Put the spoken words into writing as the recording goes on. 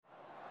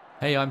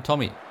Hey, I'm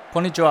Tommy. こ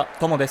んにちは、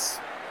ともで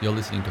す。You're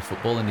listening to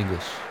Football in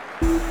English.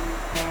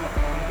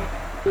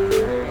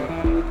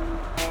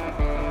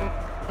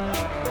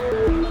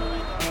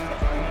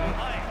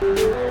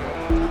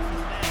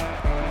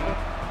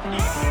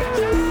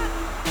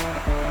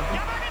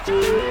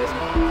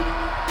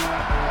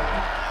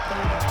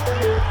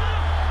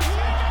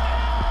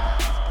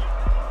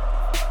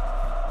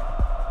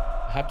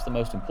 Perhaps the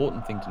most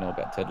important thing to know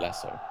about Ted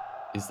Lasso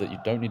is that you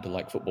don't need to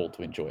like football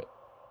to enjoy it.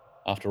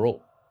 After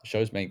all, the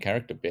show's main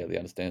character barely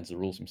understands the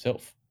rules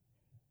himself.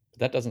 But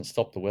that doesn't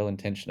stop the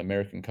well-intentioned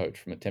American coach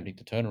from attempting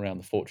to turn around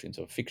the fortunes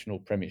of a fictional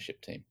Premiership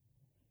team.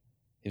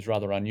 His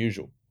rather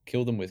unusual,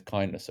 kill them with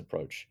kindness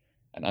approach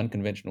and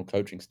unconventional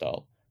coaching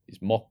style is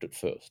mocked at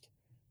first,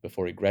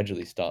 before he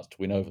gradually starts to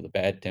win over the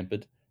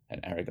bad-tempered and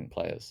arrogant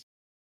players.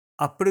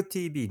 Apple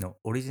TV+の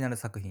オリジナル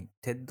作品、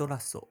テッドラッ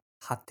ソ、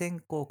破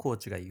天荒コー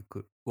チがゆ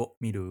くを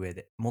見る上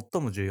で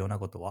最も重要な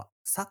ことは、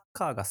サッ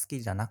カーが好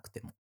きじゃなくて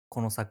も、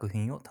この作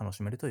品を楽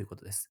しめるというこ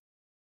とです。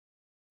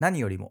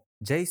何よりも、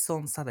ジェイソ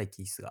ン・サダイ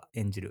キスが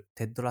演じる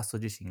テッドラッソ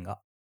自身が、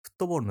フッ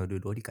トボールのルー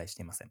ルを理解し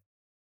ていません。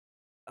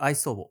愛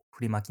想を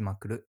振りまきま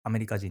くるアメ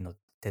リカ人の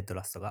テッド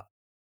ラッソが、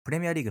プレ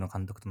ミアリーグの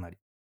監督となり、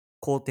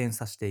好転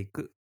させてい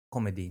くコ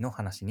メディの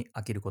話に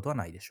飽きることは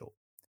ないでしょう。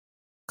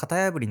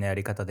型破りなや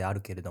り方である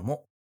けれど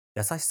も、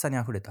優しさ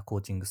に溢れたコ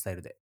ーチングスタイ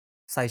ルで、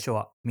最初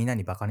は皆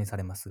に馬鹿にさ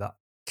れますが、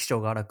気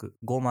性が荒く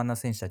傲慢な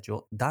選手たち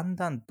をだん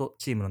だんと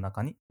チームの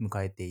中に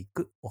迎えてい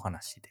くお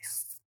話で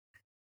す。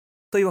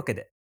というわけ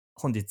で、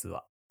本日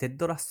はテッ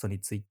ドラッソに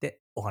ついて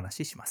お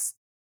話しします。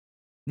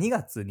2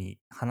月に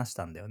話し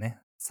たんだよね。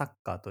サッ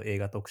カーと映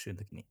画特集の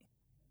時に。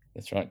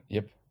That's right,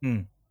 yep.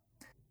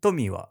 ト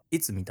ミーはい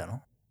つ見た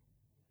の？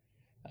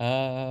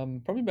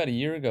 Probably about a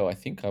year ago, I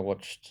think I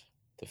watched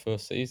the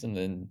first season.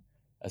 Then,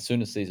 as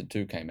soon as season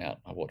 2 came out,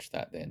 I watched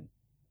that then.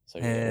 So,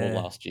 yeah,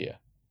 all last year.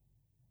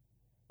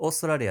 オー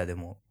ストラリアで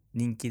も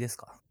人気です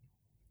か？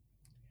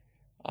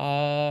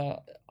 I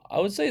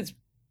would say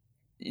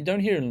you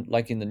don't hear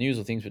like in the news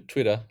or things, but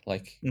Twitter,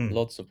 like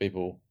lots of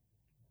people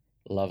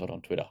love it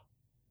on Twitter.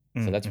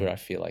 So that's where I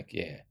feel like,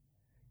 yeah,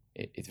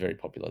 it's very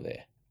popular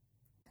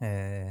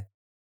there.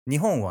 日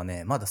本は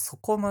ね、まだそ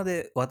こま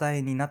で話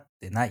題になっ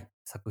てない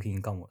作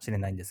品かもしれ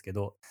ないんですけ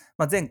ど、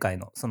前回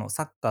のその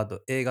サッカー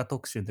と映画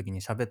特集の時に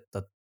喋っ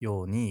た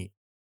ように、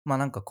な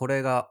んかこ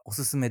れがお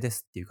すすめで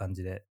すっていう感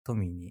じでト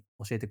ミーに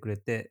教えてくれ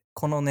て、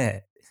この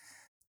ね、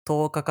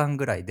10日間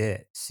ぐらい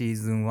でシー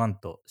ズン1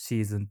と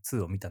シーズン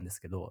2を見たんです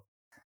けど、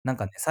なん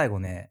かね、最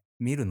後ね、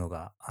見るの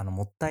が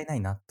もったいな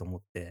いなと思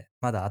って、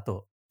まだあ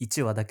と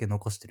1話だけ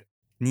残してる。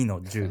2の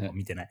10を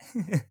見てない。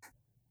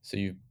So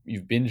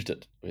you've binged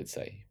it, let's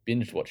say.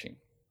 Binged watching.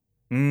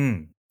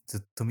 ず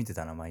っと見て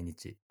たな、毎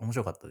日。面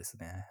白かったです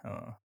ね。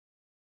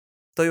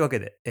というわけ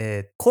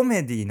で、コ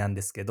メディなん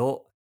ですけ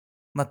ど、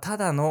た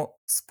だの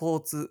スポ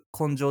ーツ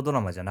根性ド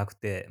ラマじゃなく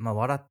て、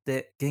笑っ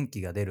て元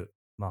気が出る、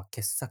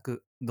傑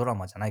作ドラ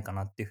マじゃないか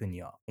なっていうふうに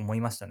は思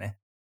いましたね。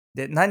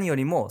で、何よ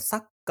りもサ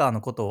ッカー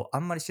のことをあ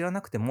んまり知らな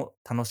くても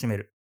楽しめ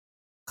る。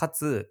か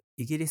つ、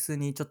イギリス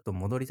にちょっと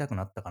戻りたく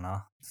なったか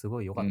な。す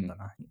ごい良かった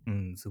な。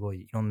すご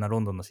いいろんなロ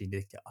ンドンのシーン出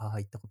てきて、ああ、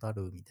行ったことあ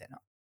る、みたい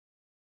な。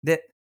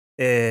で、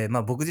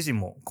僕自身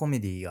もコメ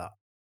ディが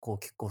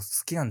結構好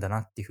きなんだ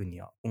なっていうふう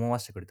には思わ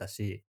せてくれた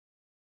し、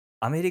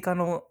アメリカ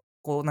の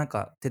なん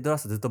かテッドラ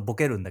スずっとボ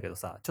ケるんだけど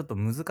さ、ちょっと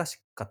難し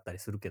かったり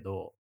するけ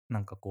ど、な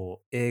んか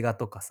映画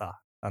とか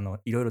さ、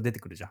いろいろ出て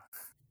くるじゃん。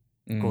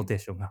クォーテー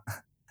ションが。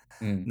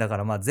だか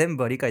ら全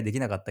部は理解でき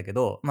なかったけ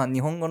ど、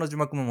日本語の字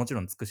幕ももち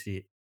ろんつく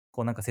し、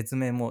なんか説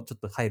明もちょっ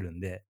と入る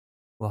んで、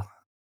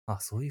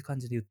そういう感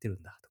じで言ってる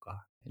んだと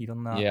か、いろ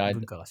んな Yeah,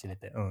 文化が知れ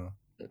て、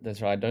that's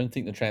right. I don't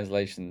think the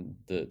translation,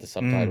 the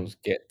subtitles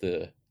get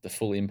the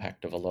full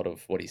impact of a lot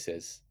of what he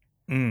says.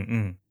 う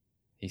ん。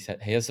He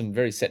has some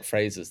very set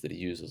phrases that he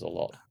uses a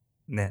lot.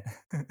 ね。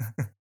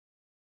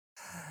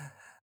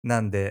な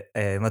んで、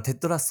テッ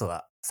ドラッソ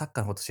はサッ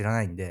カーのこと知ら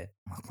ないんで、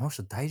この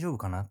人大丈夫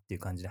かなってい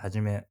う感じで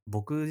初め、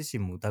僕自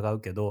身も疑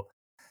うけど、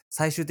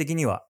最終的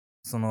には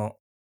その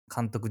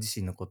監督自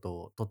身のこと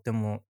をとって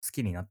も好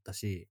きになった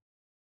し、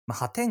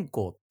破天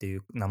荒ってい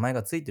う名前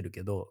がついてる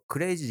けど、ク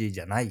レイジーじ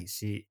ゃない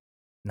し、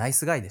ナイ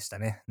スガイでした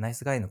ね。ナイ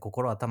スガイの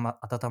心温ま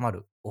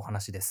るお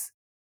話です。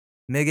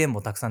名言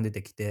もたくさん出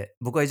てきて、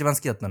僕が一番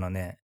好きだったのは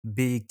ね、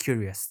be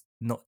curious,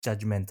 not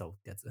judgmental っ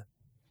てやつ。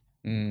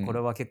これ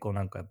は結構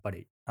なんかやっぱ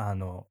り、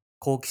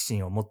好奇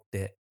心を持っ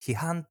て批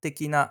判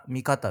的な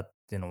見方っ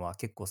ていうのは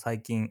結構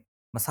最近、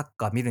サッ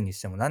カー見るに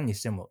しても何に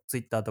しても、ツ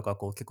イッターとか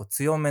結構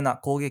強めな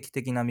攻撃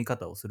的な見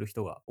方をする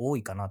人が多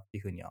いかなってい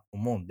うふうには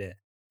思うんで、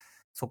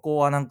そこ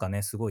はなんか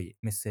ね、すごい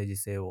メッセージ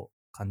性を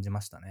感じま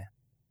したね。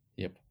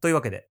Yep. という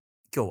わけで、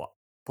今日は、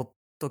ポッ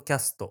ドキャ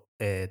スト、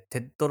テ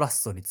ッドラッ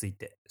ソについ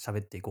て喋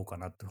っていこうか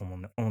なと思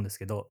うんです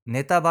けど、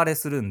ネタバレ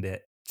するん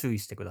で注意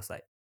してくださ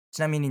い。ち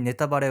なみにネ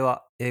タバレ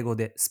は英語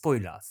でスポイ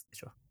ラーズで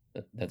しょ。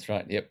That's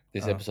right. Yep.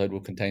 This episode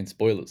will contain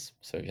spoilers.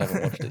 So if you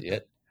haven't watched it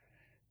yet,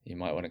 you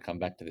might want to come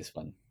back to this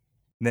one.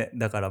 ね、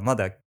だからま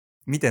だ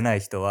見てな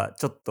い人は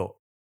ちょっと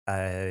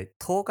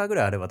10日ぐ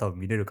らいあれば多分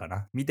見れるか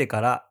な。見て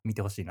から見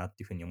てほしいなっ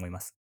ていう風に思いま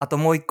す。あと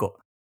もう一個、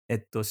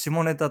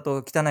下ネタと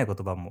汚い言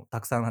葉も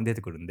たくさん出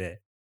てくるん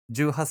で、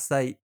18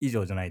歳以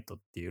上じゃないとっ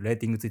ていうレー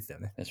ティングついてたよ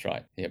ね。That's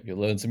right. Yep, you'll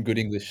learn some good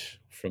English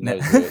from ね。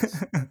those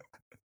words.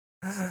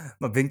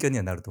 まあ、勉強に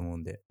はなると思う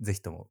んで、ぜ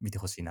ひとも見て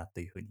ほしいなと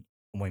いう風に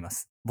思いま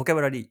す。ボキャ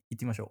ブラリーいっ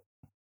てみましょ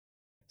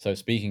So,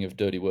 speaking of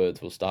dirty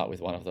words, we'll start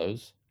with one of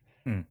those,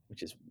 う。うん。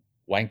which is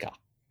wanker.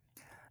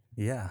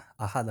 Yeah,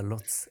 I had a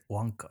lots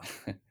wanker.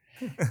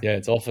 Yeah,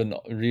 it's often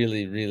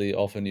really, really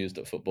often used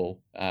at football.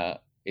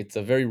 It's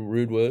a very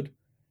rude word.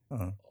 う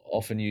ん。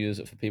Often you use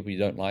it for people you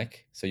don't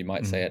like. So you might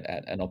うん。say it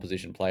at an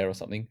opposition player or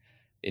something. う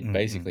It んうん。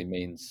basically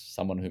means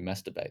someone who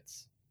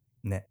masturbates.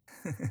 ね。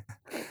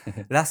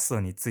ラスト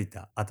につい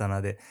たあだ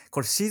名で、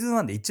これシーズン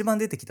1で一番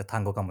出てきた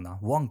単語かもな。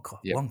ワンカ、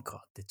ワ Yep. ン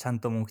カってちゃん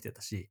とも起きて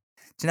たし、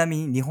ちな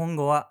みに日本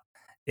語は、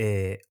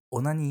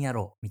オナニー野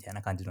郎みたい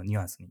な感じのニ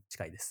ュアンスに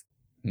近いです。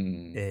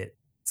Hmm.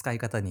 使い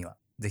方には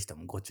ぜひと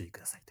もご注意く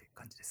ださいという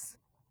感じです。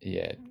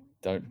Yeah.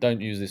 Don't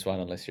use this one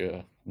unless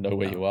you know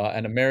where うん。you are.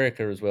 And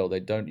America as well.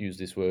 They don't use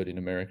this word in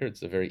America.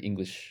 It's a very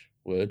English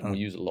word, う and we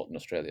ん。use it a lot in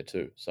Australia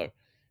too. So う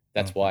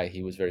that's ん。うん。why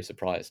he was very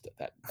surprised at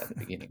that at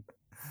the beginning.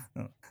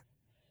 うん。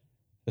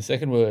The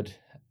second word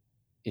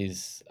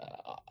is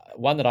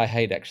one that I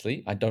hate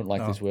actually. I don't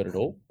like うん。this word at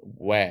all.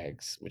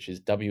 WAGS, which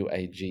is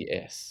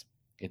WAGS.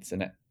 It's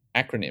an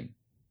acronym.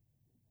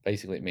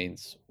 Basically, it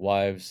means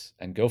wives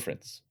and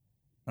girlfriends,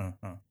 うん。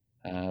うん。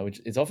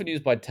which is often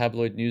used by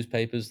tabloid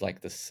newspapers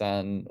like The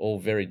Sun, all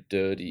very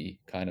dirty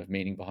kind of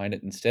meaning behind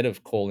it. Instead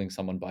of calling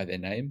someone by their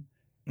name,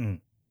 う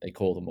ん。they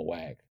call them a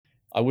wag.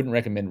 I wouldn't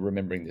recommend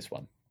remembering this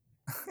one.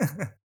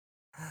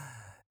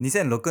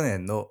 2006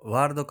年の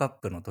ワールドカッ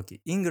プの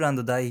時、イングラン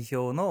ド代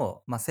表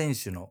の、選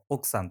手の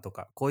奥さんと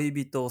か恋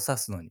人を指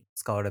すのに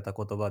使われた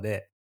言葉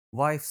で、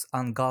wives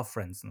and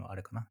girlfriends のあ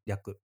れかな、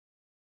略。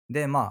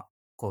で、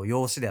こう、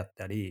容姿であっ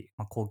たり、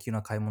高級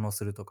な買い物を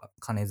するとか、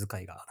金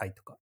遣いが荒い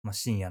とか、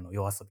深夜の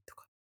夜遊びと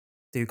か、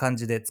っていう感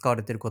じで使わ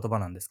れてる言葉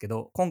なんですけ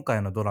ど、今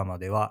回のドラマ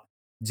では、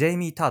ジェイ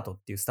ミー・タートっ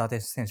ていうスター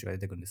選手が出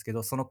てくるんですけ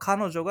ど、その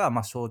彼女が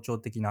象徴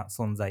的な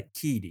存在、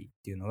キーリーっ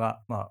ていうの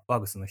が、ワ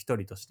グスの一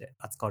人として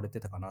扱われて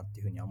たかなっ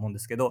ていうふうには思うんで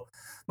すけど、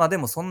で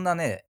もそんな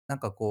ね、なん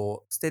か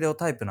こう、ステレオ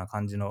タイプな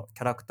感じの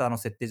キャラクターの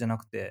設定じゃな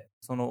くて、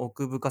その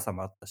奥深さ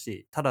もあった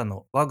し、ただ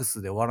のワグ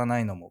スで終わらな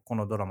いのも、こ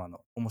のドラマ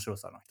の面白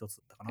さの一つ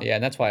だったかな。Yeah,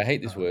 and that's why I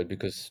hate う this ん、word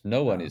because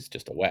no one うん、is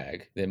just a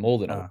wag. They're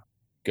more than う a ん、ね、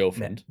girlfriend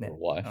or a ね、う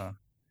wife. ん、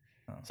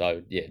うん。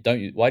So yeah, don't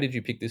you? Why did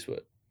you pick this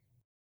word?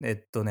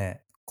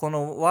 こ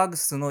のワグ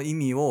スの意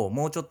味を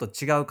もうちょっと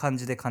違う感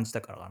じで感じ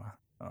たからか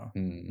な。う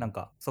ん。な Hmm. ん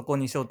か、そこ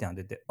に焦点当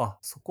てて、あ、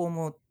そこ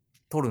も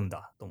取るん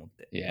だと思っ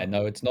て。う Yeah, ん。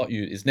no, it's not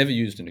you. It's never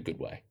used in a good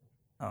way.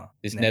 うん。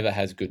This ね。never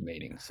has good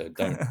meaning, so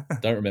don't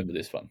remember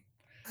this one.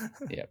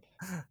 Yep.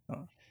 う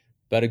ん。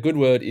But a good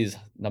word is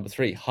number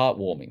 3,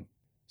 heartwarming.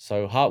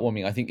 So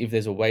heartwarming, I think if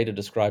there's a way to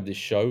describe this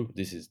show,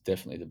 this is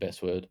definitely the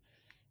best word.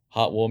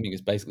 Heartwarming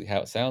is basically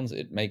how it sounds.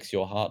 It makes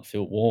your heart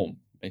feel warm,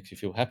 makes you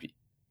feel happy.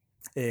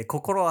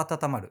 心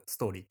温まるス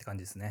トーリーって感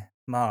じですね。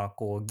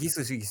こう、ギ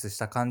スギスし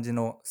た感じ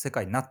の世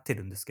界になって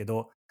るんですけ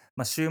ど、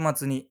週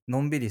末に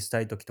のんびりし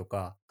たい時と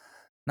か、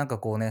なんか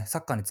こうね、サ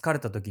ッカーに疲れ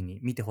た時に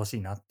見てほし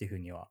いなっていう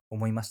風には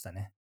思いました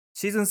ね。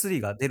シーズン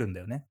3が出るんだ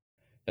よね。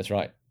That's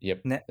right.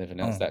 Yep. ね。They've う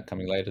announced ん。that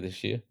coming later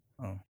this year.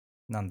 うん。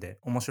なんで、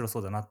面白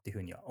そうだなっていう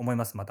風には思い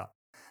ます、また。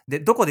で、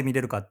どこで見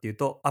れるかっていう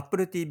と、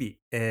Apple TV、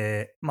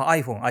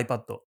iPhone、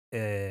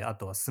iPad、あ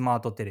とはスマー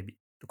トテレビ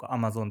とか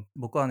Amazon、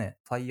僕はね、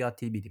Fire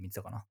TV で見て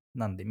たかな。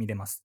なんで見れ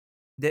ます。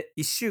で、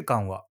1週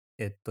間は、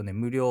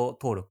無料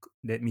登録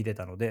で見れ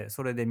たので、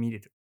それで見れ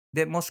る。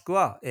で、もしく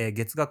は、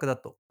月額だ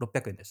と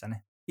600円でした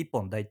ね。1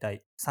本だいた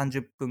い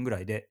30分ぐら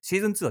いで、シ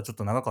ーズン2はちょっ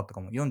と長かったか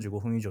も。45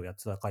分以上やっ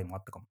てた回もあ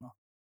ったかもな。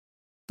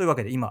というわ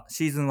けで今、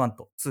シーズン1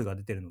と2が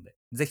出てるので、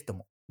ぜひと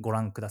もご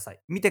覧ください。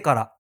見てか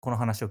らこの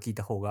話を聞い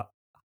た方が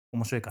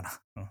面白いか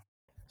な。うん。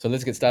So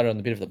let's get started on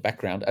a bit of the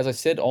background. As I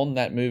said on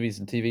that movies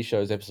and TV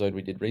shows episode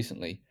we did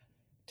recently,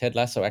 Ted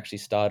Lasso actually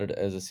started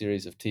as a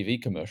series of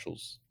TV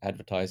commercials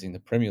advertising the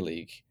Premier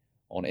League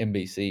on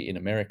NBC in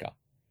America.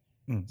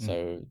 うんうん。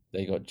So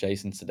they got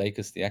Jason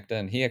Sudeikis, the actor,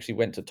 and he actually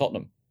went to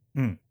Tottenham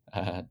うん。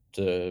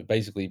to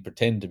basically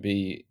pretend to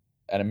be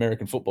an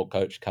American football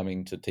coach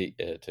coming to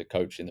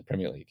coach in the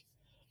Premier League.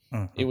 う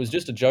んう It ん was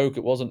just a joke.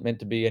 It wasn't meant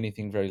to be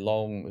anything very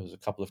long. It was a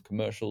couple of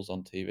commercials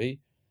on TV.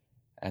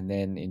 And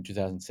then in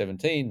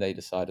 2017, they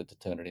decided to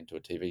turn it into a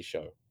TV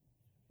show.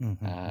 うんうん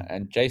うんうん。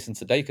And Jason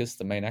Sudeikis,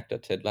 the main actor,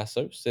 Ted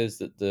Lasso, says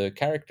that the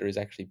character is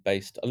actually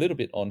based a little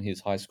bit on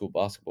his high school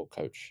basketball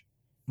coach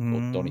う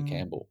ー called Donnie ん。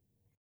Campbell.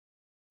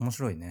 面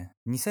白いね。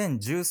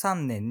2013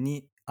年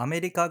にア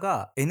メリカ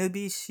が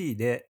NBC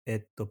で、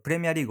プレ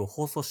ミアリーグを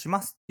放送し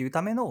ますっていう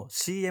ための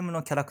CM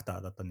のキャラクタ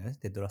ーだったんだよね、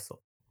テッドラッ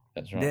ソ。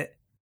That's right. で、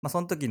そ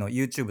の時の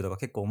YouTube とか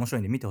結構面白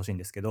いんで見てほしいん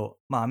ですけど、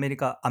アメリ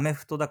カ、アメ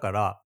フトだか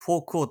ら、フ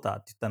ォークォーターっ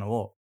て言ったの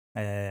を、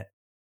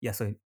いや、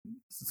そん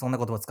な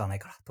言葉使わない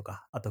からと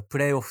か、あと、プ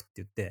レイオフって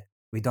言って、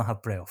We don't have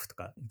プレイオフと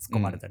か突っ込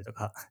まれ Mm. たりと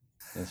か、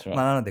That's まあ、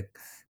right. なので、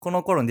こ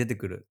の頃に出て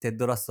くるテッ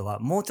ドラッソは、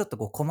もうちょっと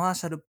こうコマー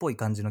シャルっぽい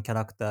感じのキャ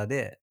ラクター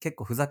で、結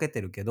構ふざけ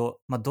てるけど、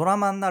まあ、ドラ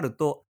マになる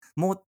と、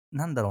もう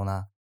なんだろう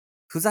な、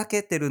ふざ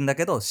けてるんだ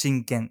けど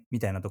真剣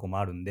みたいなとこも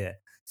あるんで、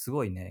す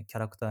ごいね、キャ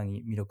ラクター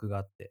に魅力が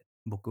あって、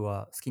僕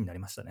は好きになり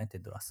ましたね、テ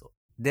ッドラッソ。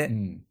で、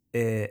Mm,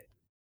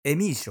 エ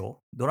ミー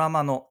賞、ドラ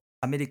マの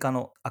アメリカ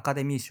のアカ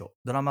デミー賞、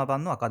ドラマ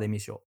版のアカデミー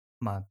賞、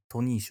まあ、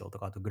トニー賞と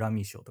か、あとグラ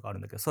ミー賞とかある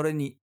んだけど、それ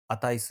に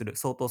値する、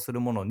相当す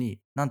るもの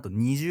に、なんと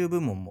20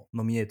部門も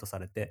ノミネートさ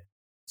れて、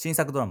新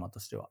作ドラマと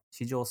しては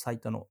史上最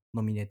多の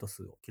ノミネート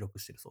数を記録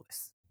しているそうで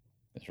す。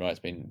that's right.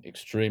 It's been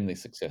extremely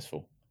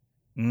successful.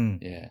 うん。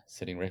Yeah,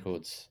 setting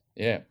records.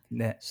 Yeah.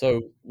 ね。So,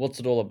 what's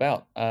it all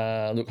about?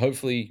 Look,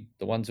 hopefully,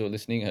 the ones who are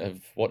listening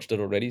have watched it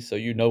already, so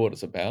you know what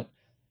it's about.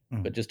 う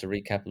ん。But just to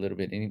recap a little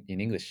bit in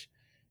English,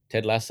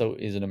 Ted Lasso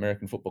is an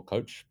American football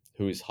coach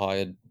who is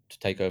hired to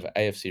take over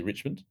AFC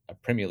Richmond, a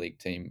Premier League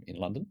team in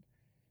London.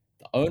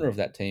 The owner of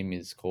that team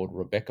is called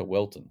Rebecca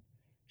Welton.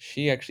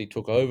 She actually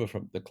took over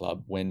from the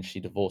club when she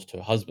divorced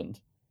her husband.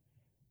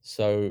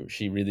 So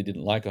she really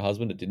didn't like her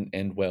husband. It didn't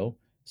end well.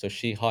 So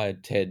she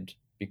hired Ted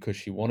because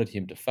she wanted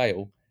him to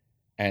fail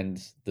and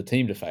the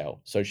team to fail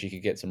so she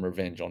could get some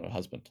revenge on her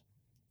husband.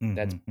 うんう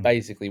That's んうん。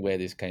basically where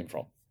this came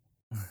from.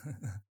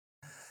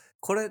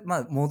 これ、ま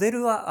あ、モデ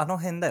ルはあの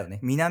辺だよね。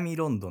南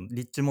ロンドン、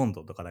リッチモン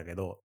ドとかだけ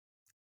ど、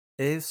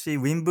AFC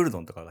ウィンブルド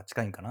ンとかが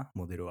近いんかな、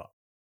モデルは。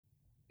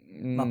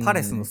まあ、パ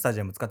レスの Mm, スタ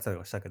ジアム使ってたり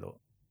はしたけど、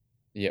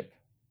yep.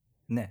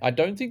 ね。I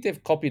don't think they've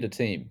copied a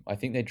team. I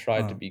think they う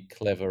tried to ん。be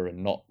clever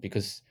and not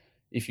because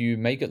if you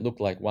make it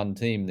look like one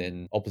team,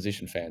 then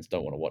opposition fans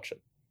don't want to watch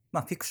it. ま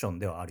あ、フィクション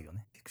ではあるよ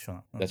ね。フィクショ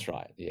ン。うん。That's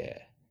right. Yeah.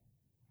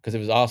 Because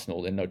if it was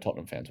Arsenal, then no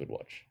Tottenham fans would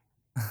watch.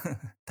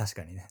 確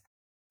かにね。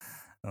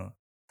うん。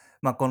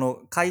まあ、この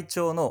会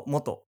長の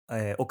元、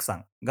奥さ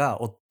ん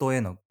が夫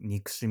への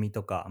憎しみ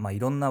とか、まあ、い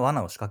ろんな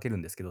罠を仕掛ける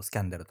んですけど、スキ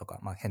ャンダルとか、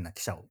まあ、変な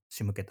記者を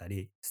仕向けた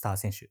り、スター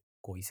選手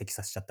こう移籍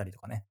させちゃったりと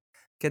かね。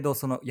けど、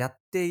そのやっ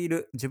てい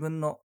る自分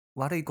の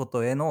悪いこ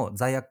とへの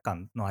罪悪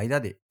感の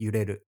間で揺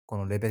れる、こ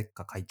のレベッ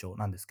カ会長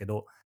なんですけ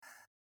ど、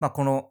まあ、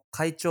この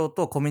会長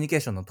とコミュニケー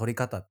ションの取り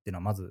方っていうの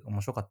はまず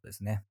面白かったで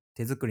すね。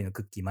手作りの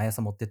クッキー毎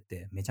朝持ってっ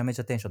てめちゃめち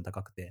ゃテンション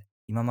高くて、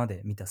今ま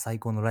で見た最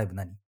高のライブ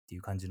何ってい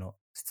う感じの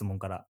質問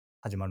から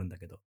始まるんだ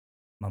けど、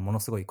まあ、もの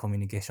すごいコミ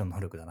ュニケーション能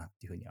力だなっ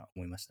ていうふうには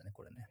思いましたね、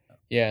これね。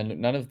Yeah, and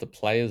none of the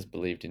players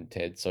believed in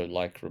Ted. So,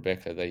 like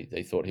Rebecca, they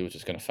thought he was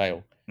just going to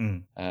fail. う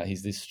ん、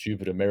He's this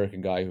stupid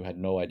American guy who had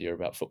no idea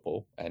about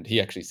football, and he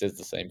actually says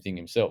the same thing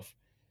himself.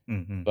 う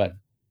ん、うん、う But ん。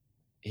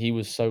he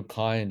was so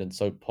kind and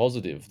so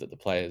positive that the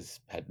players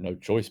had no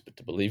choice but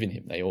to believe in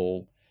him.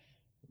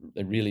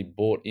 They really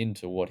bought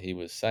into what he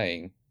was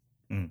saying,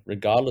 うん。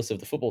regardless of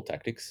the football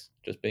tactics,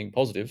 just being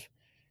positive,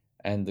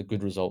 and the good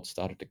results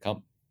started to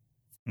come.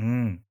 う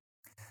ん。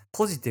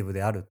ポジティブ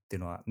であるってい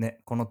うのは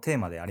ね、このテー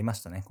マでありま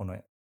したね、この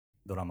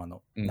ドラマ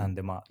の。な Mm. ん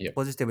でまあ、Yep.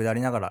 ポジティブであ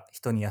りながら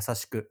人に優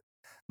しく、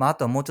まあ、あ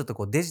とはもうちょっと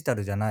こうデジタ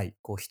ルじゃない、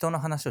こう人の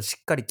話をし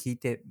っかり聞い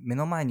て、目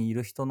の前にい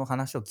る人の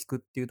話を聞くっ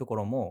ていうとこ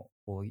ろも、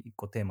こう一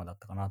個テーマだっ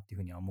たかなっていう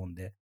ふうには思うん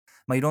で、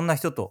まあ、いろんな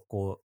人と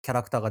こうキャ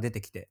ラクターが出て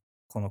きて、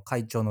この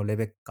会長のレ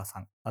ベッカさ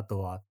ん、あと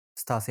は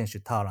スター選手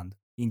ターランド、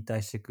引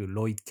退してくる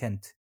ロイ・ケン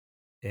ト、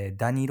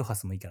ダニー・ロハ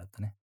スもいいキャラだっ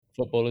たね。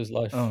Football is う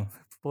life. ん、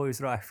ボーイ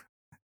ズ・ライフ。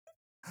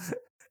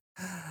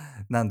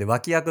なんで、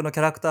脇役のキ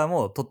ャラクター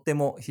もとって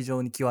も非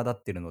常に際立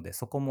ってるので、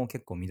そこも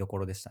結構見どこ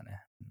ろでした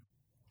ね。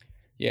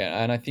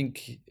Yeah, and I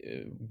think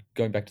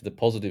going back to the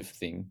positive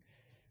thing,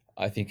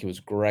 I think it was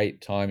great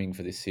timing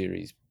for this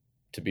series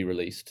to be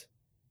released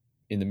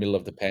in the middle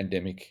of the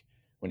pandemic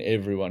when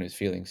everyone is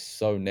feeling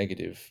so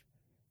negative.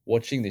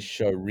 Watching this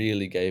show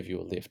really gave you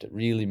a lift. It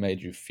really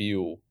made you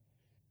feel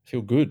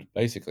good,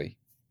 basically. う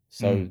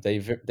So ん。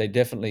they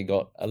definitely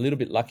got a little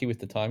bit lucky with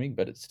the timing,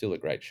 but it's still a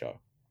great show.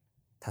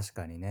 確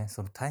かにね、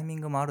そのタイミ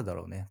ングもあるだ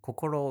ろうね。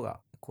心が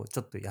こうち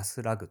ょっと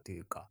安らぐとい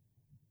うか。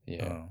う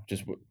Yeah, ん。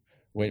just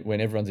when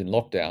everyone's in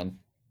lockdown,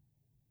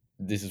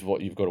 this is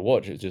what you've got to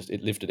watch.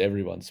 It lifted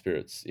everyone's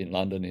spirits in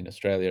London, in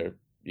Australia,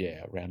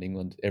 yeah, around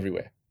England,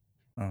 everywhere.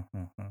 うんう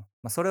んうん。ま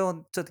あ、それ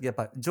をちょっとやっ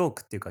ぱジョー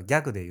クっていうかギ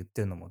ャグで言っ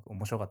てるのも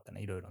面白かった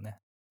ね、いろいろね。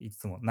い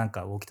つもなん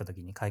か起きた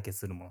時に解決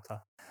するもの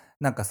さ。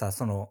なんかさ、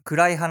その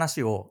暗い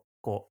話を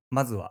こう、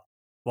まずは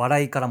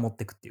笑いから持っ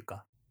てくっていう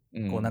か、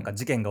こうなんか Mm,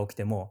 事件が起き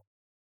ても、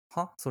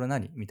はそれ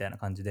何みたいな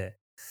感じで、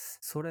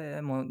そ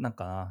れもなん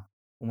かな、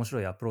面白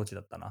いアプローチ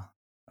だったな。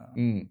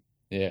mm,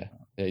 yeah,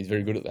 yeah, he's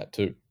very good at that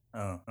too. う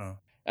んうん。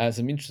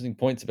Some interesting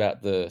points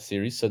about the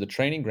series. So the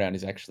training ground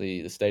is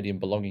actually the stadium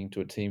belonging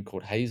to a team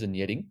called Hayes and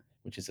Yedding,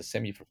 which is a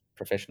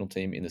semi-professional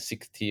team in the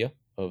sixth tier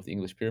of the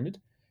English pyramid.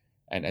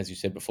 And as you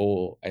said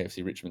before,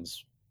 AFC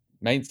Richmond's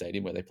main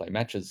stadium where they play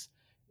matches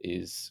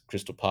is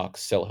Crystal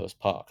Park's Selhurst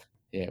Park.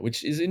 Yeah,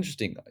 which is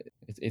interesting.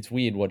 It's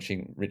weird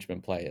watching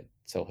Richmond play at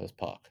Selhurst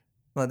Park.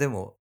 まあで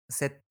も、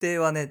設定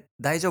はね、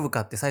大丈夫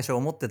かって最初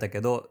思ってたけ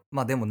ど、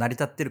まあでも成り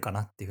立ってるか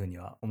なっていうふうに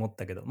は思っ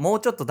たけど、もう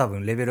ちょっと多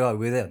分レベルは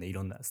上だよね。い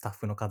ろんなスタッ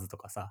フの数と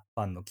かさ、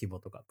ファンの規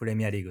模とか、プレ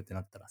ミアリーグってな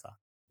ったらさ。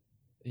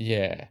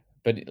Yeah,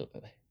 but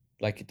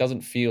Like it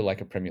doesn't feel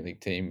like a Premier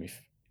League team.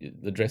 If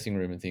the dressing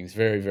room and things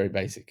very very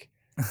basic.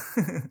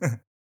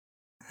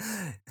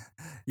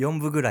 4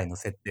部ぐらいの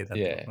設定だと。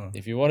Yeah,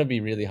 if you want to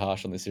be really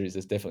harsh on the series,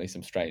 there's definitely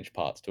some strange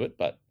parts to it,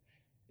 but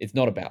it's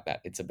not about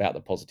that. It's about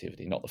the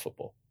positivity, not the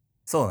football.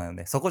 そうなよ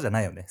ね。そこじゃ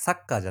ないよね。サ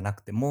ッカーじゃな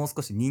くて、もう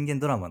少し人間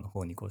ドラマの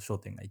方にこう焦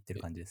点がいってる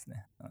感じです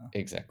ね。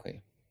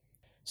Exactly.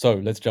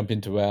 So let's jump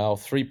into our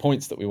 3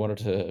 points that we wanted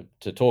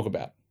to talk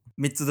about.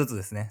 3つずつ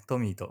ですね。ト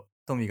ミ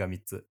ーが3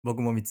つ、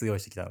僕も3つ用意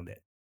してきたの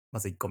で、ま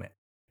ず1個目。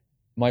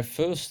My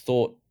first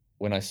thought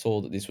when I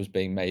saw that this was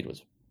being made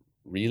was,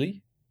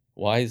 really?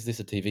 Why is this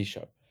a TV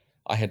show?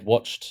 I had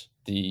watched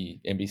the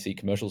NBC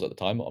commercials at the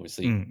time, うんう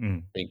obviously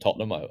ん。being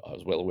Tottenham, I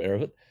was well aware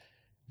of it.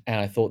 And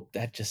I thought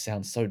that just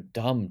sounds so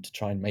dumb to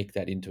try and make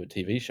that into a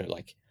TV show.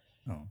 Like,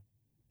 うん。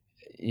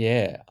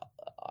yeah,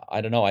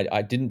 I don't know. I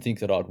didn't think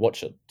that I'd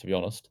watch it, to be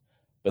honest.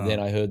 う But then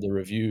ん。 I heard the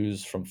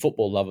reviews from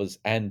football lovers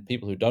and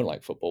people who don't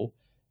like football.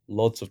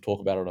 Lots of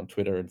talk about it on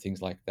Twitter and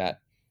things like that.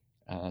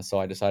 So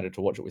I decided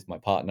to watch it with my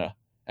partner,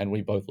 and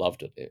we both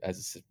loved it.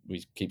 As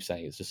we keep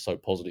saying, it's just so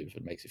positive.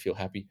 It makes you feel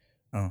happy,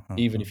 うんうんう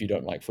even ん。if you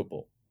don't like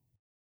football.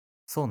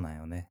 そうなん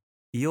よね。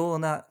異様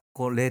な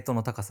こうレート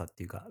の高さっ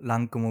ていうか、ラ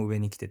ンクも上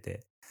に来て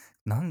て、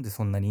なんで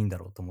そんなにいいんだ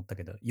ろうと思った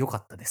けど、良か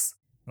ったで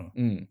す。うん。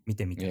Mm, 見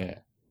てみたら。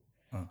yeah.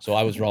 うん。So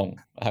I was wrong.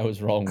 I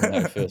was wrong when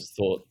I first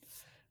thought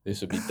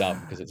this would be dumb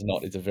because it's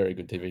not. It's a very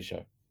good TV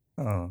show.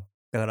 うん。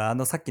だか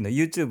らさっきの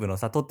YouTube の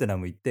さ、トッテナ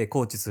ム行って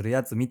コーチする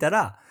やつ見た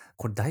ら、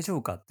これ大丈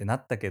夫かってな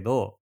ったけ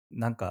ど、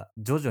なんか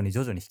徐々に引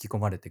き込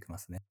まれてきま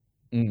すね。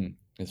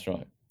That's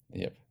right.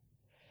 Yep.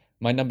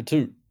 My number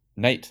 2,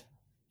 Nate,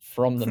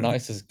 from the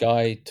nicest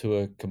guy to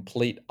a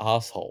complete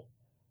asshole.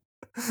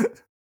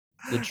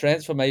 The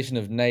transformation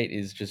of Nate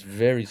is just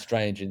very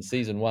strange. In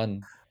season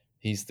 1,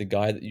 he's the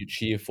guy that you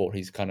cheer for.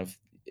 He's kind of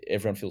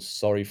everyone feels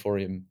sorry for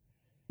him.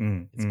 う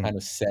んう It's ん kind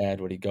of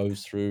sad what he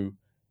goes through,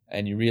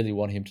 and you really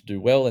want him to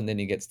do well, and then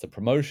he gets the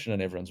promotion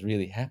and everyone's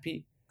really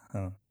happy. う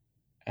ん。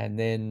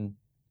And then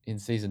in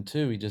season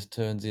 2, he just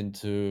turns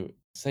into,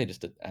 say,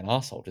 just an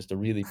asshole, just a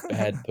really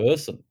bad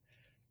person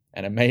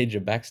and a major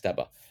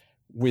backstabber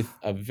with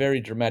a very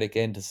dramatic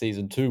end to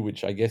season 2,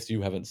 which I guess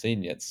you haven't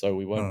seen yet, so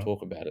we う won't ん。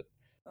talk about it.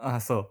 あ、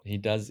そう。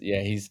He does,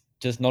 yeah, he's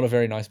just not a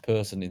very nice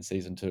person in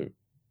season 2.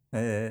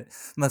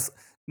 まあ、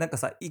なんか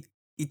さ、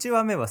1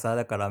話目はさ、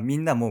だからみ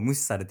んなもう無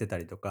視されてた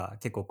りとか、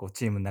結構こう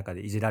チームの中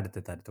でいじられ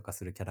てたりとか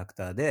するキャラク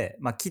ターで、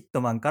まあ、キッ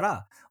トマンか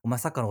ら、お前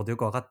サッカーのことよ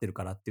くわかってる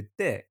からって言っ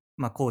て、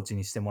まあ、コーチ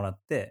にしてもらっ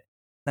て、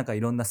なんかい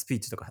ろんなスピー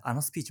チとか、あ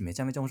のスピーチめち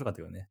ゃめちゃ面白かっ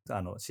たよね。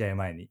試合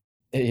前に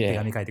手 Yeah,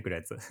 紙書いてくる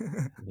やつ。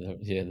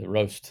the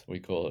roast, we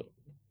call it.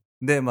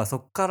 で、まあ、そ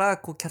っから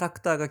こうキャラ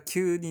クターが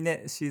急に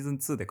ね、シーズン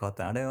2で変わっ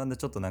た。あれはね、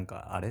ちょっとなん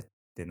か、あれっ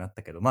てなっ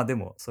たけど、まあで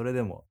も、それ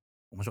でも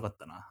面白かっ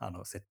たな、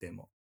設定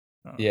も。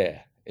うん。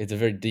Yeah, it's a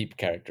very deep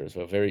character as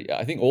well.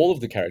 I think all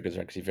of the characters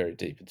are actually very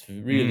deep. It's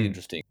う really ん。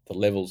interesting the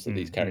levels う that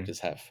these んうん。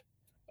characters have.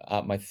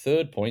 My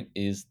third point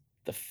is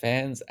the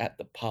fans at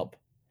the pub.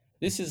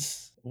 This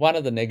is one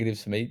of the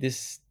negatives for me. The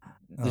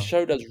うん。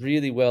show does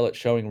really well at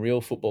showing real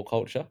football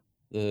culture,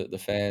 the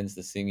fans,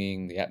 the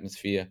singing, the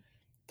atmosphere.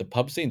 The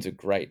pub scenes are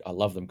great. I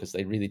love them because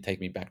they really take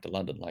me back to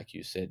London, like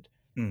you said.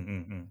 うんうんう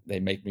ん。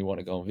They make me want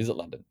to go and visit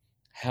London.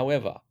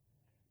 However,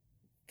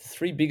 the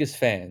three biggest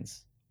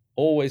fans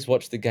always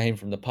watch the game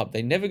from the pub.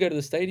 They never go to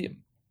the stadium.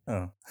 う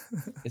ん。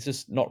It's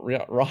just not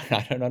right.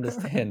 I don't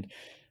understand.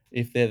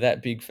 If they're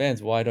that big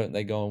fans, why don't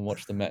they go and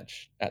watch the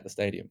match at the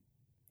stadium?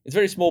 It's a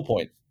very small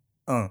point.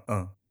 うんう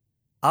ん。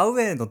アウ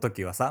ェイの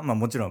時はさ、ま、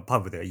もちろんパ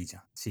ブではいいじゃ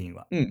ん、シーン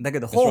は。Mm, だけ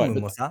ど that's ホー right. ム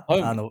But もさ、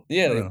home,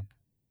 yeah, うん、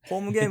ホ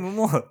ームゲーム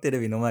もテレ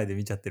ビの前で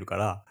見ちゃってるか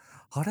ら、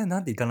あれ、な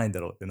んで行かないんだ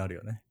ろうってなる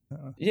よね。う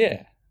ん。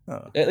yeah. うん。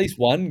At least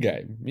one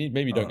game.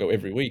 Maybe う don't ん。go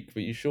every week,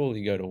 but you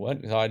surely go to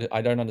one. So I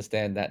don't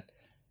understand that.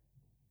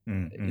 う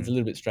んう It's a ん。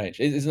little bit strange.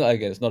 It's not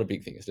again. It's not a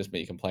big thing. It's just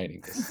me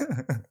complaining because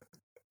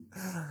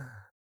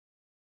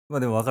ま、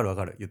でも分かる分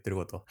かる、言ってる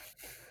こと。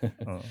う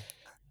ん。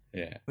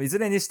yeah. いず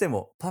れにして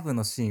も、パブ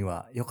のシーン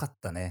は良かっ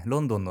たね。ロ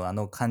ンドンのあ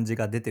の感じ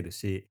が出てる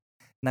し、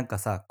なんか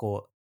さ、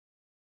こう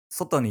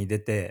外に出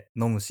て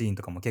飲むシーン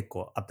とかも結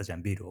構あったじゃ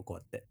ん、ビールをこう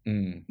やって。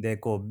Mm. で、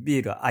こう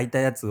ビール空いた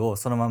やつを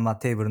そのまま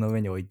テーブルの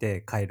上に置い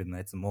て帰るの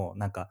やつも、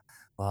なんか、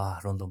わ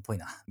あ、ロンドンっぽい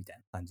な、みたい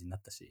な感じにな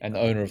ったし。And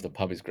the owner of the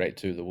pub is great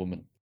too, the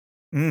woman.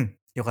 うん、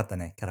よかった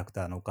ね、キャラク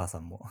ターのお母さ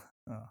んも。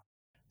うん。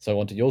So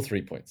on to your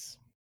 3 points.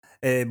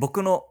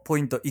 僕のポ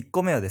イント1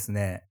個目はです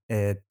ね、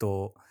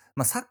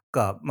まあ、サッ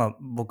カー、まあ、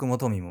僕も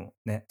トミーも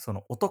ね、そ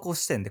の男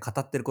視点で語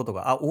ってること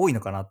が、多いの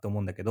かなって思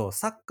うんだけど、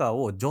サッカー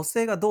を女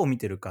性がどう見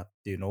てるかっ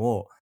ていうの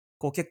を、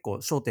こう結構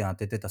焦点当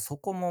ててた、そ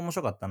こも面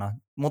白かったな。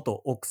元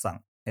奥さ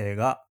ん、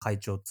が会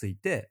長つい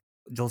て、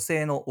女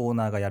性のオー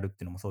ナーがやるっ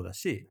ていうのもそうだ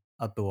し、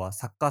あとは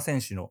サッカー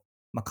選手の、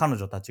まあ、彼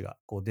女たちが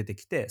こう出て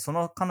きて、そ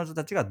の彼女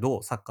たちがど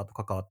うサッカーと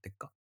関わっていく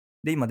か。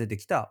で、今出て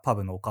きたパ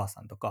ブのお母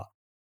さんとか、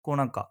こう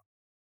なんか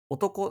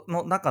男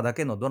の中だ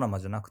けのドラマ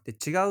じゃなくて、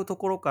違うと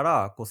ころか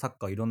ら、こうサッ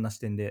カーをいろんな視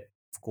点で、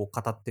こ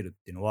う語ってる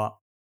っていうのは、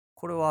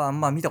これはあん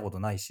ま見たこと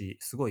ないし、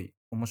すごい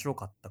面白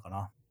かったか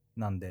な。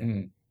なんで、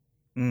Mm.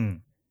 う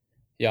ん。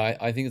Yeah,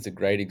 I think it's a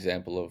great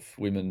example of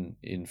women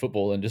in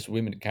football and just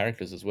women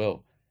characters as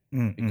well,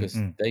 うんうんう because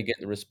ん。they get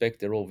the respect.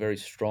 They're all very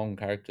strong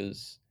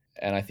characters,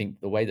 and I think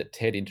the way that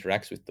Ted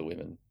interacts with the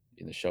women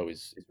in the show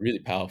is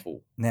really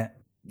powerful. ね。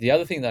The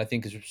other thing that I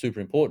think is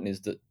super important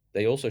is that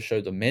they also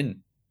show the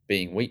men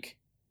being weak.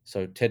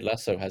 So Ted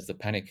Lasso has the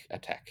panic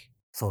attack.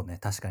 そうね、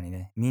確かに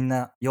ね。みん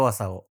な弱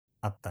さを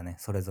あったね、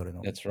それぞれ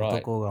の。That's right.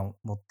 男が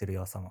持ってる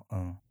弱さも。う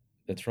ん。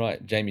That's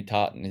right. Jamie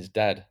Tart and his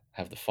dad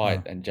have the う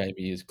fight, ん。and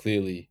Jamie is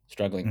clearly う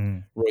struggling.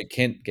 ん。Roy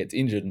Kent gets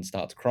injured and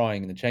starts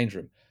crying in the change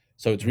room.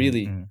 So it's うん。う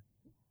really, ん。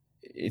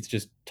it's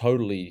just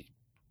totally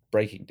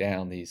breaking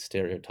down these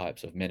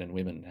stereotypes of men and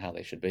women and how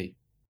they should be.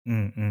 う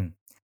んうん。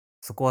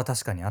そこは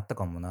確かにあった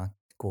かもな。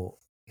こ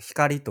う、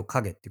光と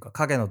影っていうか、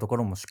影のとこ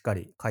ろもしっか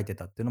り描いて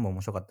たっていうのも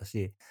面白かった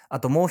し、あ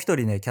ともう一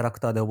人ね、キャラク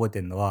ターで覚え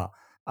てるのは、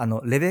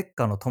レベッ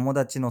カの友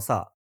達の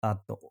さ、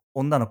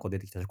女の子出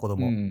てきたし、子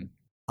供。Mm,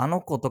 あ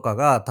の子とか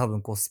が多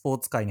分こうスポー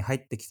ツ界に入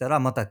ってきたら、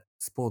また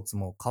スポーツ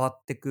も変わ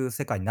ってく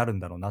世界になるん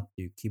だろうなっ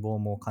ていう希望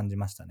も感じ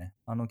ましたね。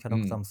あのキャラ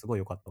クター mm, もすごい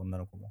良かった、女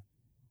の子も。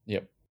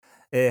yep.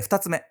 2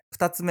つ目。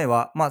2つ目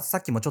は、まあ、さ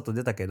っきもちょっと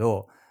出たけ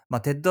ど、ま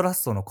あ、テッド・ラッ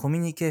ソのコミ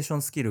ュニケーショ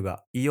ンスキル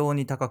が異様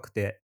に高く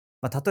て、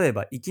まあ、例え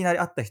ばいきなり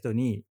会った人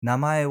に名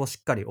前をし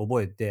っかり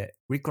覚えて、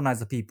recognize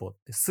the people っ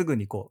てすぐ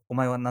にこう、お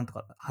前はなんと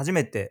か、初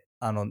めて、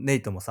ネ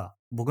イトもさ、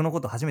僕のこ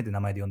と初めて名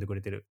前で呼んでく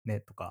れてるね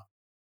とか、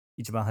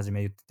一番初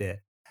め言って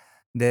て、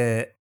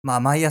で、まあ、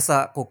毎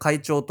朝、こう、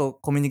会長と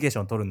コミュニケーシ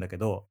ョンを取るんだけ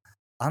ど、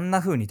あんな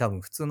風に多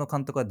分普通の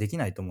監督はでき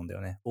ないと思うんだ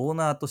よね。オー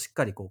ナーとしっ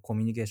かりこうコ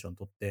ミュニケーション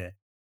取って、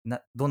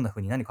どんな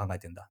風に何考え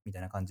てんだみた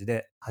いな感じ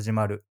で始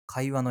まる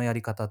会話のや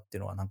り方ってい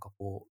うのはなんか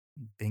こ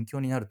う、勉強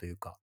になるという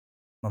か、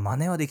まあ、真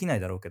似はできない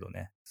だろうけど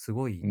ね、す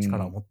ごい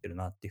力を Mm. 持ってる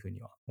なっていう風に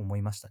は思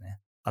いましたね。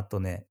あと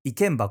ね、意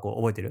見箱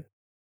覚えてる？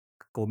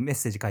こうメッ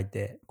セージ書い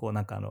て、こう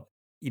なんか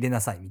入れな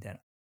さいみたい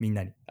な、みん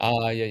なに。Ah,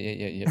 yeah,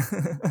 yeah, yeah,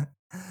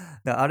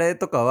 yeah. あれ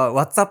とかは、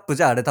WhatsApp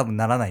じゃあれ多分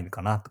ならないの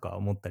かなとか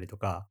思ったりと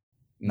か、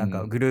なん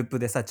か Mm, グループ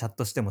でさ、チャッ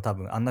トしても多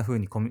分あんな風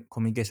にコミ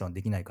ュニケーション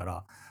できないか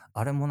ら、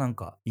あれもなん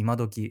か今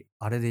時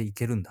あれでい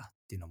けるんだっ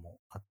ていうのも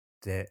あっ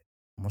て、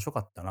面白か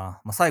った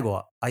な。まあ、最後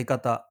は相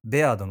方、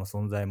ベアードの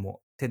存在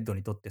もテッド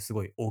にとってす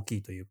ごい大き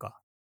いというか、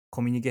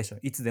コミュニケーション、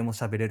いつでも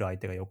喋れる相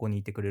手が横に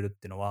いてくれるっ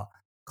ていうのは、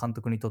監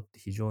督にとって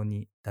非常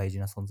に大事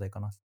な存在か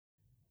な。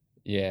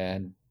yeah,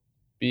 and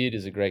Beard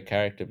is a great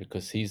character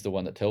because he's the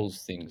one that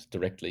tells things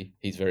directly.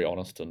 He's very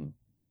honest and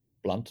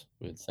blunt,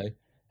 we would say,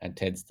 and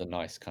Ted's the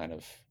nice kind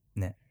of,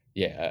 ね。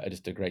yeah,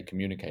 just a great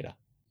communicator.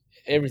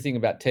 Everything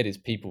about Ted is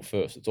people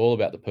first. It's all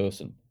about the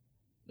person.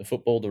 The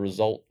football, the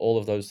result, all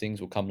of those things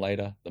will come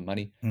later. The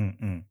money. うん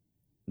うん。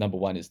Number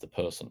one is the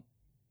person.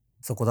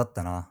 そこだっ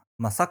たな。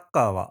まあ、サッ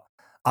カーは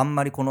あん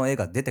まりこの絵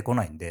が出てこ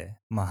ないんで、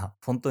まあ、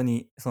本当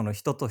にその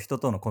人と人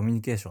とのコミュ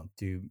ニケーションっ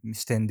ていう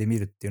視点で見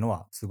るっていうの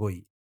はすご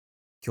い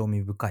興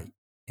味深い、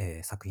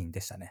作品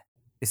でしたね。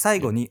で、最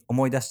後 Yep. に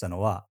思い出した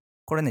のは、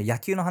これね、野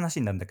球の話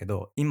になるんだけ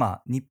ど、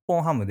今、日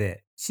本ハム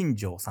で新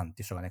庄さんっ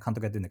ていう人がね、監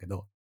督やってるんだけ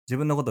ど、自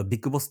分のことをビ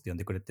ッグボスって呼ん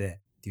でくれ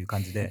てっていう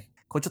感じで、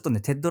これちょっとね、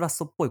テッドラッ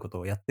ソっぽいこと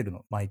をやってる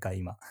の、毎回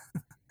今。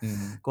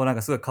Mhm. こうなん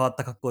かすごい変わっ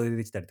た格好で出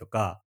てきたりと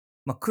か、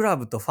まあ、クラ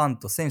ブとファン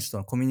と選手と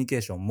のコミュニケ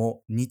ーション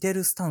も似て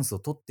るスタンスを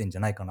取ってんじ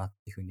ゃないかなっ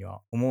ていうふうに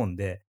は思うん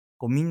で、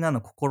こうみんなの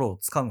心を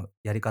つかむ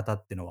やり方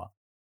っていうのは、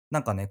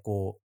なんかね、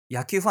こう、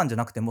野球ファンじゃ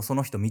なくてもそ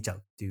の人見ちゃう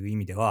っていう意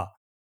味では、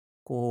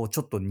こう、ち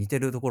ょっと似て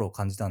るところを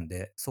感じたん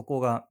で、そこ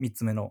が3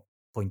つ目の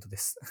ポイントで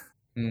す。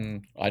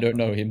Mm. I don't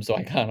know him, so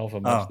I can't offer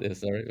う much ん。there.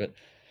 Sorry, but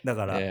だ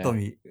から、ト yeah,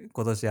 ミー、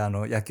今年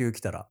野球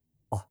来たら、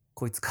あ、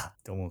こいつか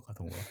って思うか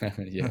と思うわ。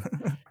yeah.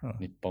 うん。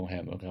Nippon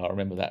Ham. Okay, I'll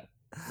remember that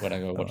when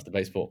I go う watch ん。the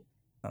baseball.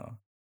 うん。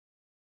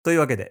という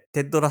わけで、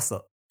テッドラス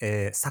ト、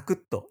サクッ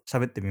と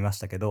喋ってみまし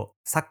たけど、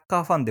サッ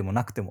カーファンでも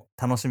なくても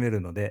楽しめ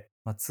るので、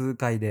まあ、痛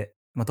快で、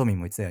まあ、トミー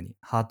も言ってたように、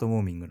ハートウォ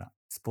ーミングな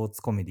スポー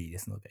ツコメディで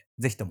すので、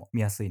ぜひとも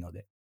見やすいの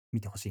で、見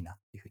てほしいなっ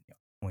ていうふうには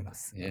思いま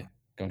す。Yeah,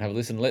 go and have a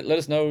listen. Let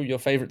us know your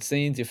favorite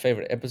scenes, your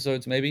favorite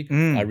episodes, maybe. う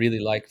ん。う I ん。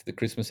really liked the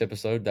Christmas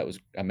episode. That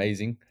was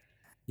amazing.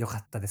 よか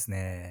ったです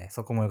ね。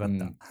そこもよかった。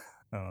Mm,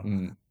 う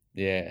ん。mm.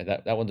 Yeah,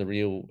 that one's a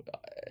real.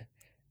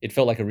 It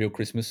felt like a real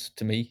Christmas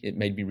to me. It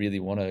made me really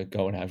want to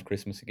go and have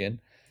Christmas again.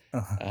 う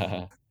ん。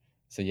 Uh,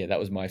 so yeah, that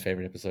was my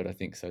favorite episode, I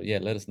think. So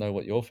yeah, let us know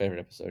what your favorite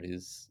episode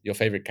is. Your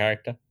favorite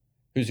character.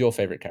 Who's your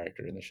favorite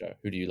character in the show?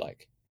 Who do you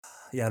like?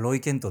 いや、ロイ・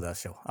ケントだっ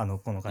しょ。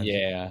この感じ。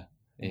Yeah,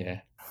 うん。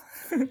yeah.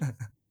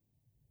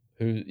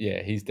 Who?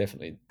 Yeah, he's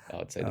definitely, I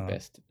would say, う the ん。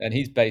best, and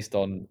he's based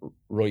on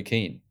Roy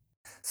Keane.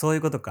 そうい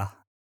うこと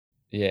か。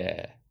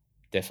Yeah,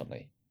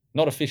 definitely.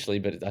 Not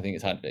officially, but I think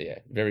it's hard.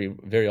 Yeah, very,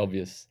 very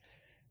obvious.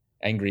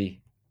 Angry,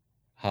 う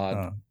hard.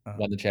 ん。うん。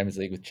Won the Champions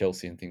League with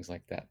Chelsea and things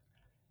like that.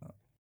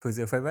 Who's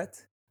your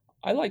favorite?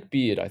 I like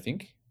Beard. I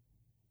think.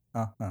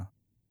 あ、うん。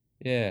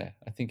Yeah,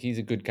 I think he's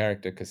a good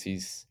character because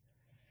he's.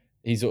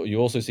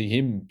 You also see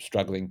him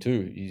struggling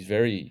too. He's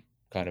very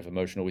kind of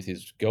emotional with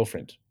his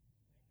girlfriend.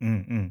 うんう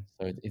ん。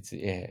So it's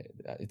yeah,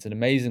 it's an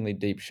amazingly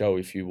deep show.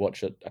 If you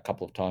watch it a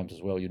couple of times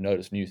as well, you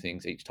notice new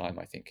things each time.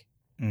 I think.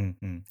 うん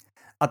うん。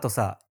あと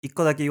さ、一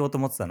個だけ言おうと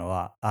思ってたの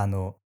は、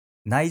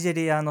ナイジェ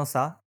リアの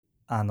さ、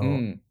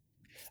Mm.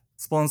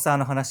 スポンサー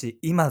の話、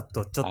今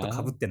とちょっと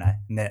被っ Ah, てない？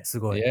ね、す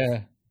ごい。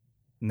yeah.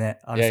 ね、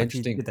あれ Yeah,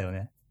 先言って interesting. たよ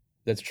ね。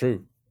That's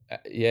true.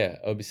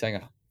 Yeah, Obi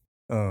Sanger.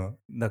 うん。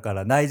だか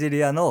らナイジェ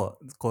リアの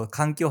こう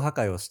環境破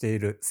壊をしてい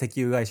る石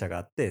油会社が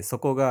あって、そ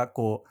こが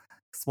こう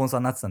スポンサー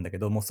になってたんだけ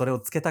ど、もうそれを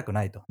つけたく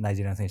ないと、ナイ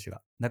ジェリアの選手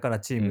が。だから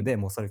チーム Mm. で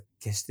もうそれ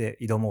消して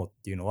挑もう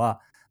っていうの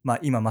は、まあ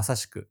今まさ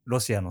しくロ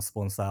シアのス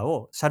ポンサー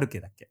をシャルケ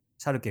だっけ？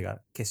シャルケ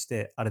が消し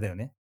てあれだよ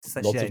ね。試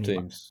Lots 合 of に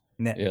今、teams.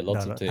 ね、Yeah, だ lots か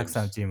of らたく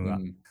さんの teams. チームが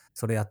Mm.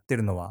 それやって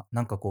るのは、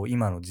なんかこう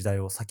今の時代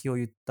を先を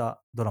言っ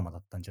たドラマだ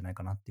ったんじゃない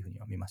かなっていうふうに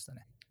は見ました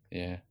ね。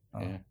Yeah, う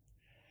ん。yeah.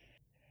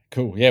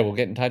 Cool. Yeah, we'll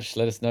get in touch.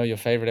 Let us know your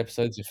favorite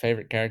episodes, your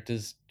favorite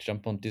characters.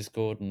 Jump on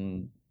Discord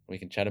and we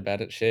can chat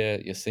about it.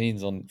 Share your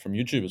scenes on from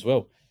YouTube as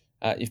well.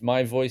 If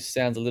my voice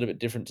sounds a little bit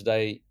different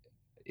today,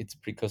 it's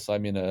because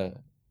I'm in a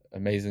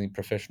amazingly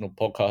professional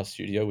podcast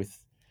studio with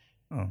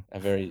うん。a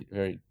very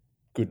very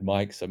good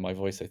mic, so my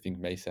voice I think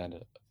may sound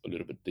a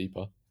little bit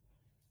deeper.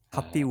 ハ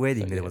ッピーウェ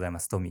ディ So ングでご yeah, ざいま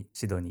す。トミー、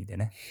シドニーで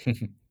ね。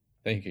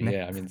thank you. ね。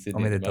Yeah, I'm in お Sydney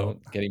め at the でと moment,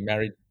 getting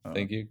married. う。うん。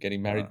Thank you. Getting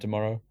う married ん。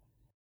tomorrow.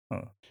 う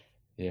ん。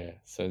Yeah.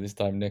 So this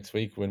time next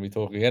week when we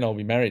talk again, I'll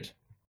be married.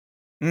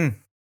 う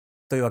ん。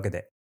というわけ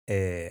で、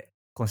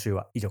今週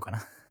は以上か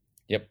な。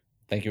Yep.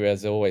 Thank you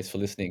as always for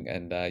listening.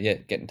 And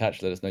yeah, get in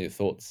touch. Let us know your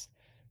thoughts.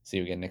 See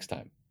you again next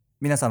time.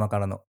 皆様か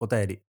らのお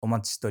便りお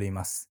待ちしており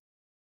ます。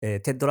テ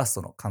ッドラス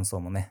トの感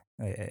想もね、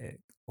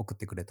送っ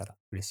てくれたら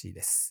嬉しい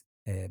です。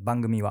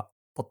番組は、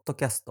ポッド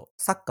キャスト、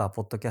サッカー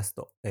ポッドキャス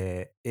ト、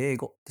英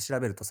語って調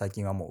べると最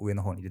近はもう上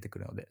の方に出てく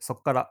るので、そ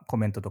こからコ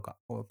メントとか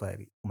お便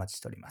りお待ちし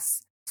ておりま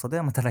す。それで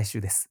はまた来週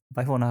です。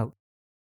Bye for now.